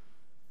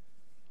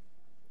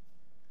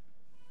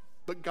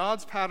 But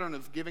God's pattern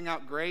of giving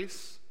out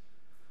grace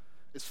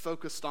is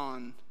focused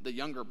on the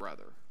younger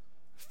brother.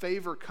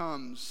 Favor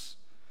comes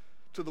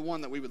to the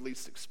one that we would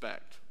least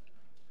expect.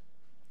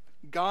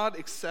 God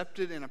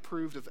accepted and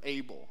approved of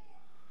Abel,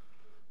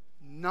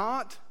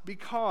 not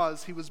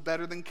because he was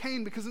better than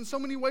Cain, because in so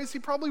many ways he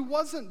probably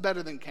wasn't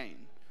better than Cain.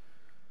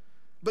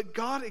 But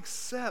God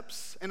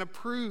accepts and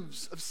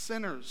approves of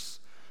sinners,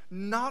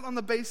 not on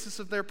the basis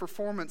of their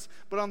performance,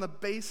 but on the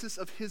basis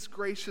of his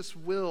gracious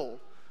will,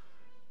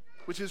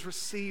 which is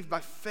received by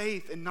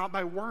faith and not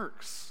by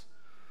works.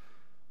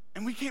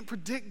 And we can't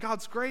predict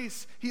God's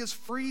grace. He is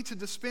free to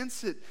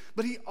dispense it,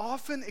 but he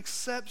often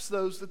accepts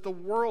those that the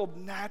world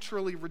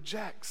naturally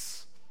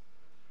rejects.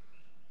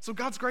 So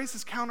God's grace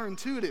is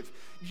counterintuitive.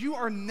 You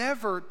are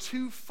never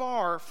too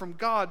far from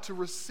God to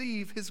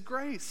receive his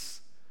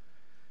grace.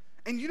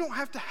 And you don't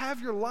have to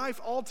have your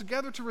life all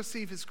together to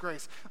receive his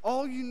grace.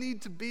 All you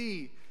need to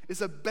be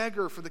is a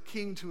beggar for the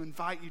king to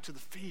invite you to the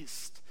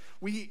feast.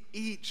 We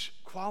each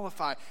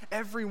qualify.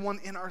 Everyone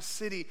in our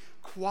city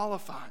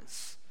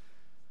qualifies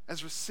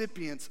as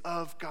recipients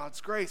of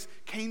God's grace.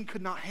 Cain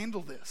could not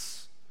handle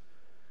this.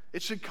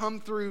 It should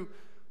come through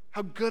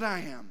how good I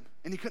am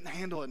And he couldn't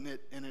handle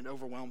it, and it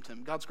overwhelmed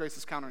him. God's grace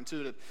is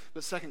counterintuitive.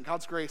 But second,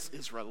 God's grace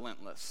is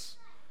relentless.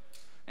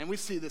 And we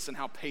see this in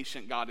how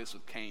patient God is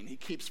with Cain. He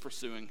keeps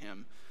pursuing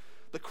him.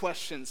 The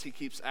questions he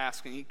keeps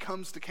asking. He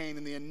comes to Cain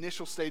in the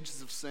initial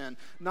stages of sin,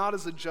 not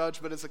as a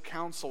judge, but as a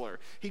counselor.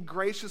 He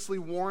graciously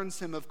warns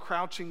him of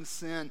crouching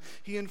sin.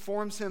 He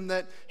informs him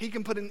that he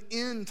can put an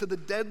end to the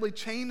deadly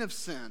chain of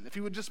sin if he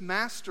would just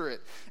master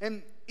it.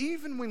 And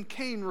even when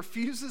Cain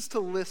refuses to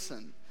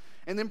listen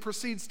and then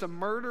proceeds to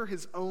murder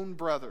his own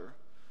brother,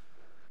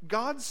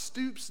 God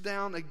stoops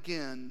down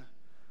again,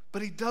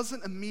 but he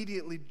doesn't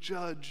immediately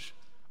judge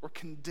or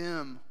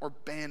condemn or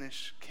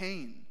banish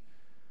Cain.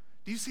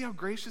 Do you see how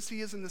gracious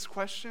he is in this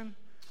question?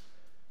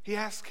 He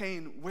asks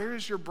Cain, "Where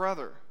is your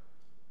brother?"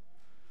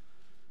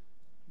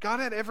 God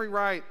had every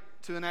right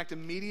to enact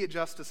immediate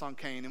justice on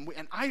Cain,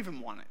 and I even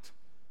want it.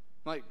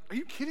 Like, are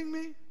you kidding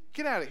me?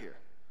 Get out of here.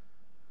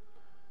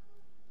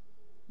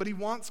 But he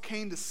wants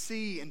Cain to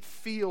see and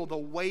feel the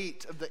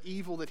weight of the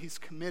evil that he's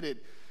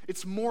committed.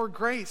 It's more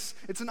grace.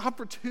 It's an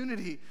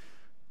opportunity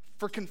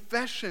for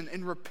confession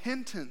and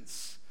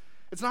repentance.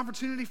 It's an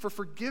opportunity for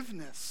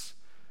forgiveness.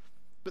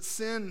 But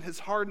sin has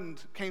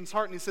hardened Cain's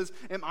heart, and he says,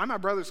 "Am I my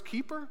brother's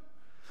keeper?"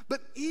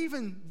 But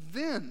even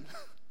then,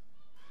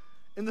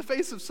 in the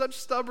face of such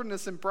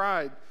stubbornness and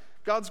pride,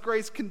 God's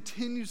grace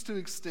continues to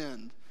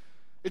extend.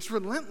 It's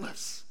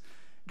relentless.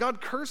 God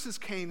curses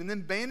Cain and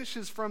then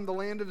banishes from the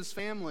land of his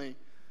family.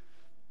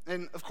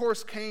 And of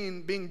course,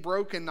 Cain, being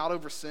broken not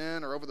over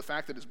sin or over the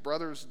fact that his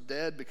brother's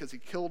dead because he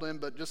killed him,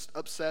 but just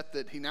upset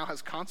that he now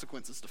has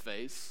consequences to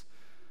face,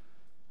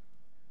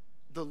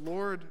 the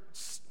Lord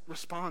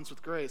responds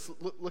with grace.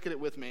 Look at it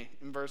with me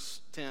in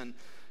verse 10.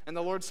 "And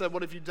the Lord said,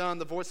 'What have you done?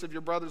 The voice of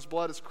your brother's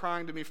blood is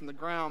crying to me from the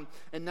ground,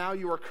 and now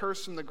you are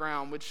cursed from the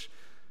ground, which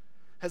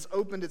has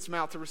opened its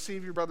mouth to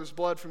receive your brother's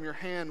blood from your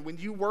hand. When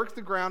you work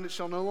the ground, it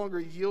shall no longer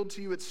yield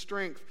to you its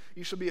strength.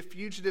 You shall be a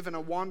fugitive and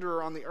a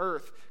wanderer on the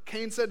earth.'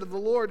 Cain said to the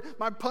Lord,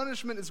 'My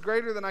punishment is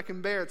greater than I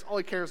can bear.'" It's all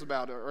he cares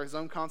about are his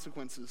own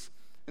consequences.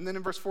 And then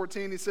in verse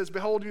 14, he says,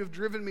 "Behold, you have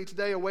driven me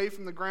today away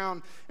from the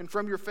ground, and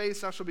from your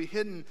face I shall be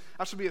hidden.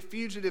 I shall be a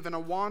fugitive and a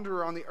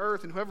wanderer on the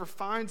earth, and whoever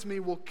finds me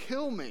will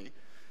kill me."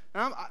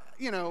 And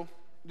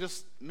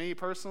just me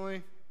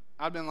personally,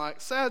 I've been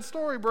like, "Sad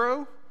story,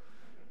 bro.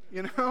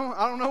 I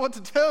don't know what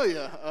to tell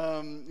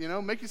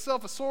you. Make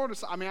yourself a sword or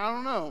something. I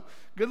don't know.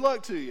 Good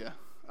luck to you.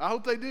 I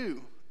hope they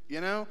do.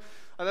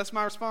 That's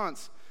my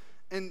response."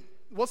 And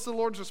what's the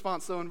Lord's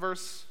response, though, in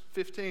verse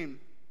 15?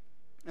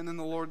 "And then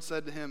the Lord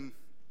said to him,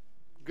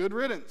 'Good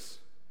riddance.'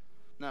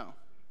 No.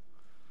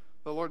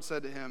 The Lord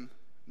said to him,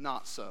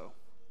 'Not so.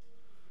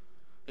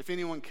 If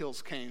anyone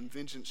kills Cain,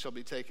 vengeance shall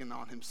be taken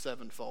on him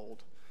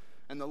sevenfold.'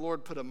 And the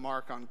Lord put a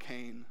mark on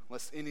Cain,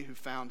 lest any who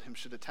found him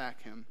should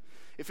attack him."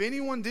 If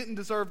anyone didn't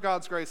deserve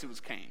God's grace, it was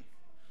Cain.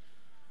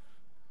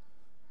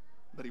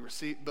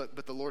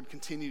 But the Lord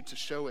continued to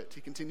show it.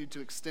 He continued to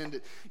extend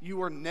it.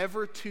 You are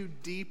never too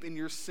deep in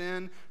your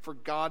sin for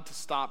God to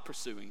stop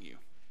pursuing you.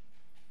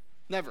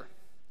 Never.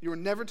 You are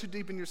never too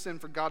deep in your sin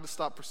for God to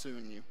stop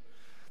pursuing you.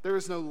 There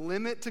is no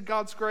limit to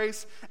God's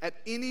grace. At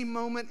any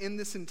moment in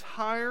this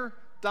entire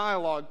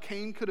dialogue,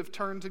 Cain could have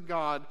turned to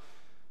God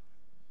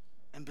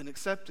and been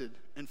accepted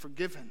and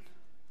forgiven.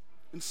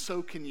 And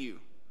so can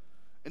you.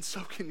 And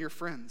so can your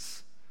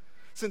friends.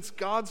 Since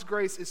God's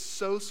grace is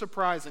so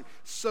surprising,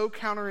 so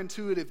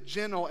counterintuitive,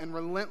 gentle, and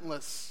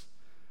relentless,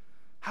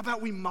 how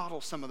about we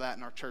model some of that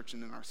in our church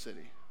and in our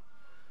city?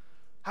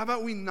 How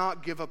about we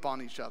not give up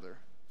on each other?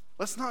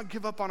 Let's not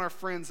give up on our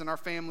friends and our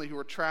family who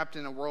are trapped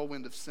in a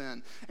whirlwind of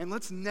sin. And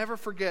let's never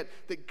forget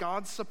that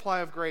God's supply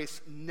of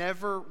grace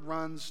never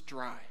runs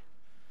dry.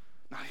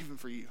 Not even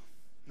for you.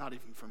 Not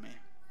even for me.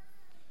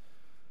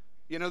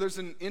 There's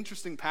an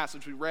interesting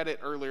passage. We read it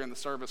earlier in the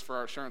service for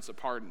our assurance of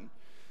pardon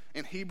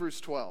in Hebrews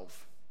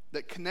 12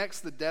 that connects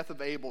the death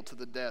of Abel to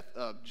the death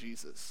of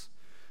Jesus.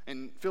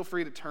 And feel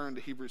free to turn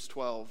to Hebrews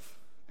 12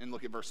 and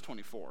look at verse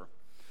 24.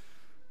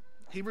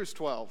 Hebrews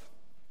 12.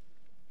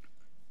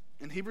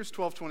 In Hebrews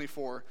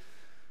 12:24,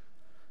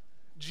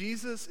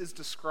 Jesus is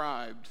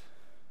described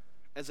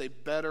as a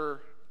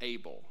better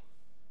Abel.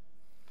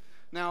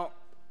 Now,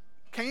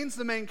 Cain's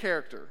the main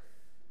character.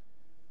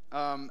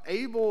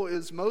 Abel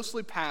is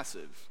mostly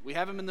passive. We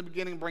have him in the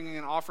beginning bringing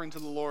an offering to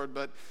the Lord,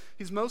 but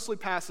he's mostly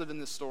passive in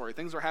this story.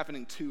 Things are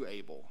happening to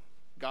Abel.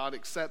 God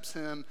accepts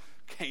him.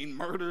 Cain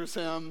murders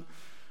him.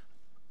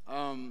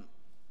 And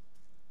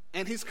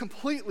he's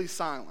completely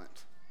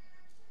silent.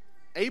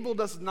 Abel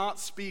does not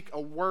speak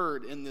a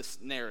word in this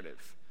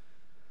narrative.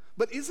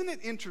 But isn't it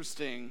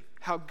interesting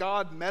how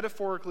God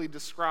metaphorically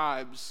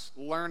describes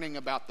learning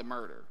about the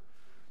murder?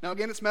 Now,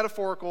 again, it's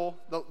metaphorical.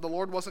 The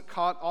Lord wasn't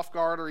caught off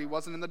guard or he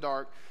wasn't in the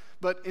dark.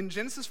 But in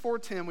Genesis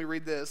 4:10, we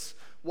read this: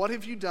 "What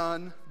have you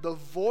done? The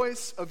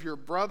voice of your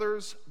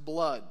brother's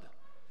blood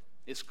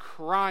is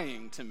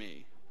crying to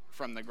me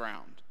from the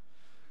ground."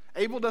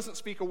 Abel doesn't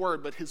speak a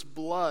word, but his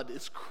blood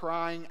is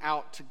crying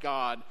out to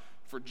God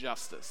for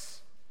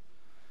justice.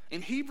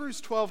 In Hebrews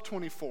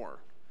 12:24,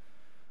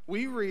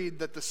 we read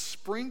that the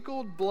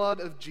sprinkled blood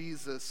of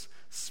Jesus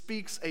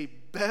speaks a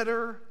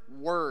better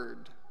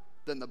word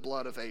than the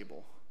blood of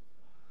Abel.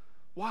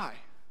 Why?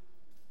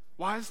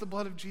 Why is the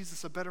blood of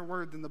Jesus a better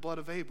word than the blood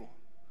of Abel?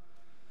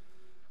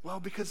 Well,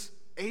 because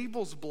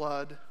Abel's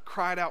blood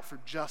cried out for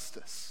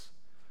justice,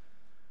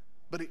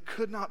 but it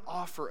could not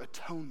offer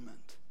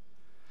atonement.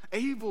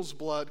 Abel's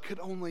blood could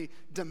only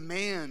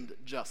demand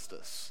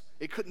justice.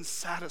 It couldn't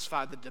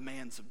satisfy the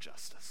demands of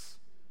justice.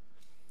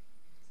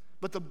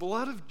 But the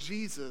blood of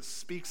Jesus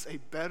speaks a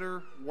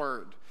better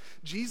word.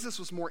 Jesus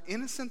was more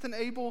innocent than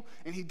Abel,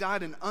 and he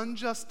died an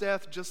unjust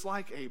death just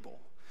like Abel.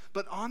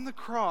 But on the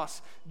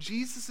cross,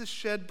 Jesus'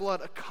 shed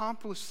blood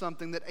accomplished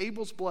something that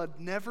Abel's blood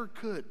never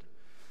could.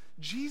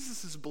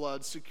 Jesus'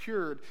 blood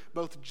secured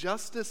both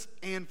justice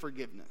and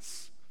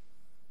forgiveness.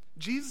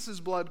 Jesus'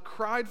 blood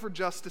cried for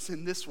justice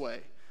in this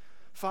way: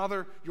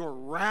 Father, your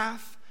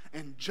wrath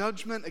and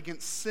judgment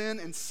against sin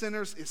and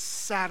sinners is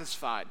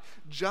satisfied.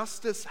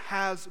 Justice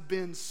has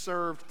been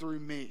served through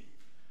me.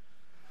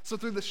 So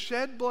through the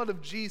shed blood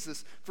of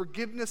Jesus,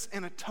 forgiveness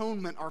and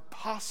atonement are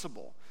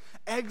possible.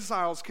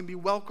 Exiles can be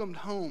welcomed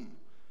home.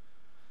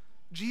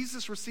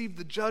 Jesus received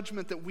the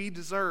judgment that we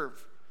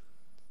deserve.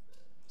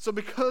 So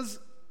because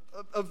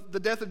of the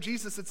death of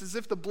Jesus, it's as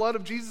if the blood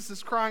of Jesus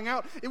is crying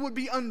out, it would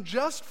be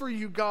unjust for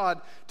you,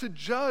 God, to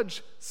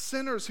judge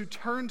sinners who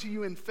turn to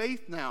you in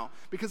faith now,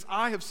 because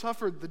I have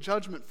suffered the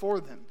judgment for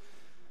them.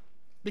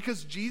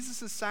 Because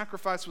Jesus'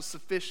 sacrifice was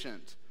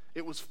sufficient,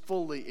 it was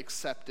fully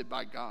accepted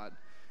by God.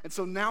 And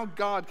so now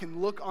God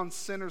can look on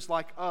sinners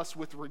like us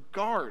with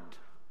regard.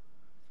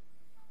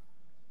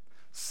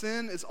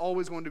 Sin is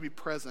always going to be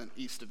present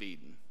east of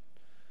Eden.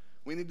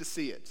 We need to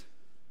see it.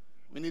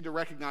 We need to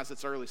recognize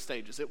its early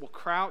stages. It will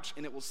crouch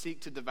and it will seek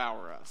to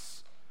devour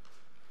us.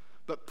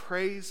 But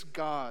praise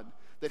God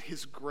that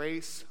his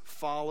grace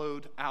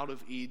followed out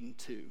of Eden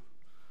too.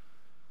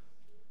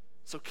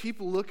 So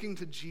keep looking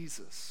to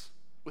Jesus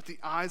with the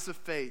eyes of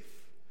faith.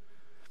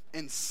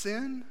 And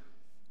sin,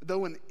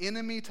 though an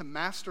enemy to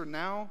master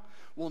now,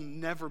 will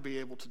never be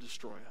able to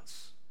destroy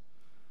us.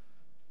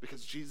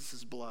 Because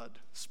Jesus' blood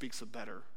speaks a better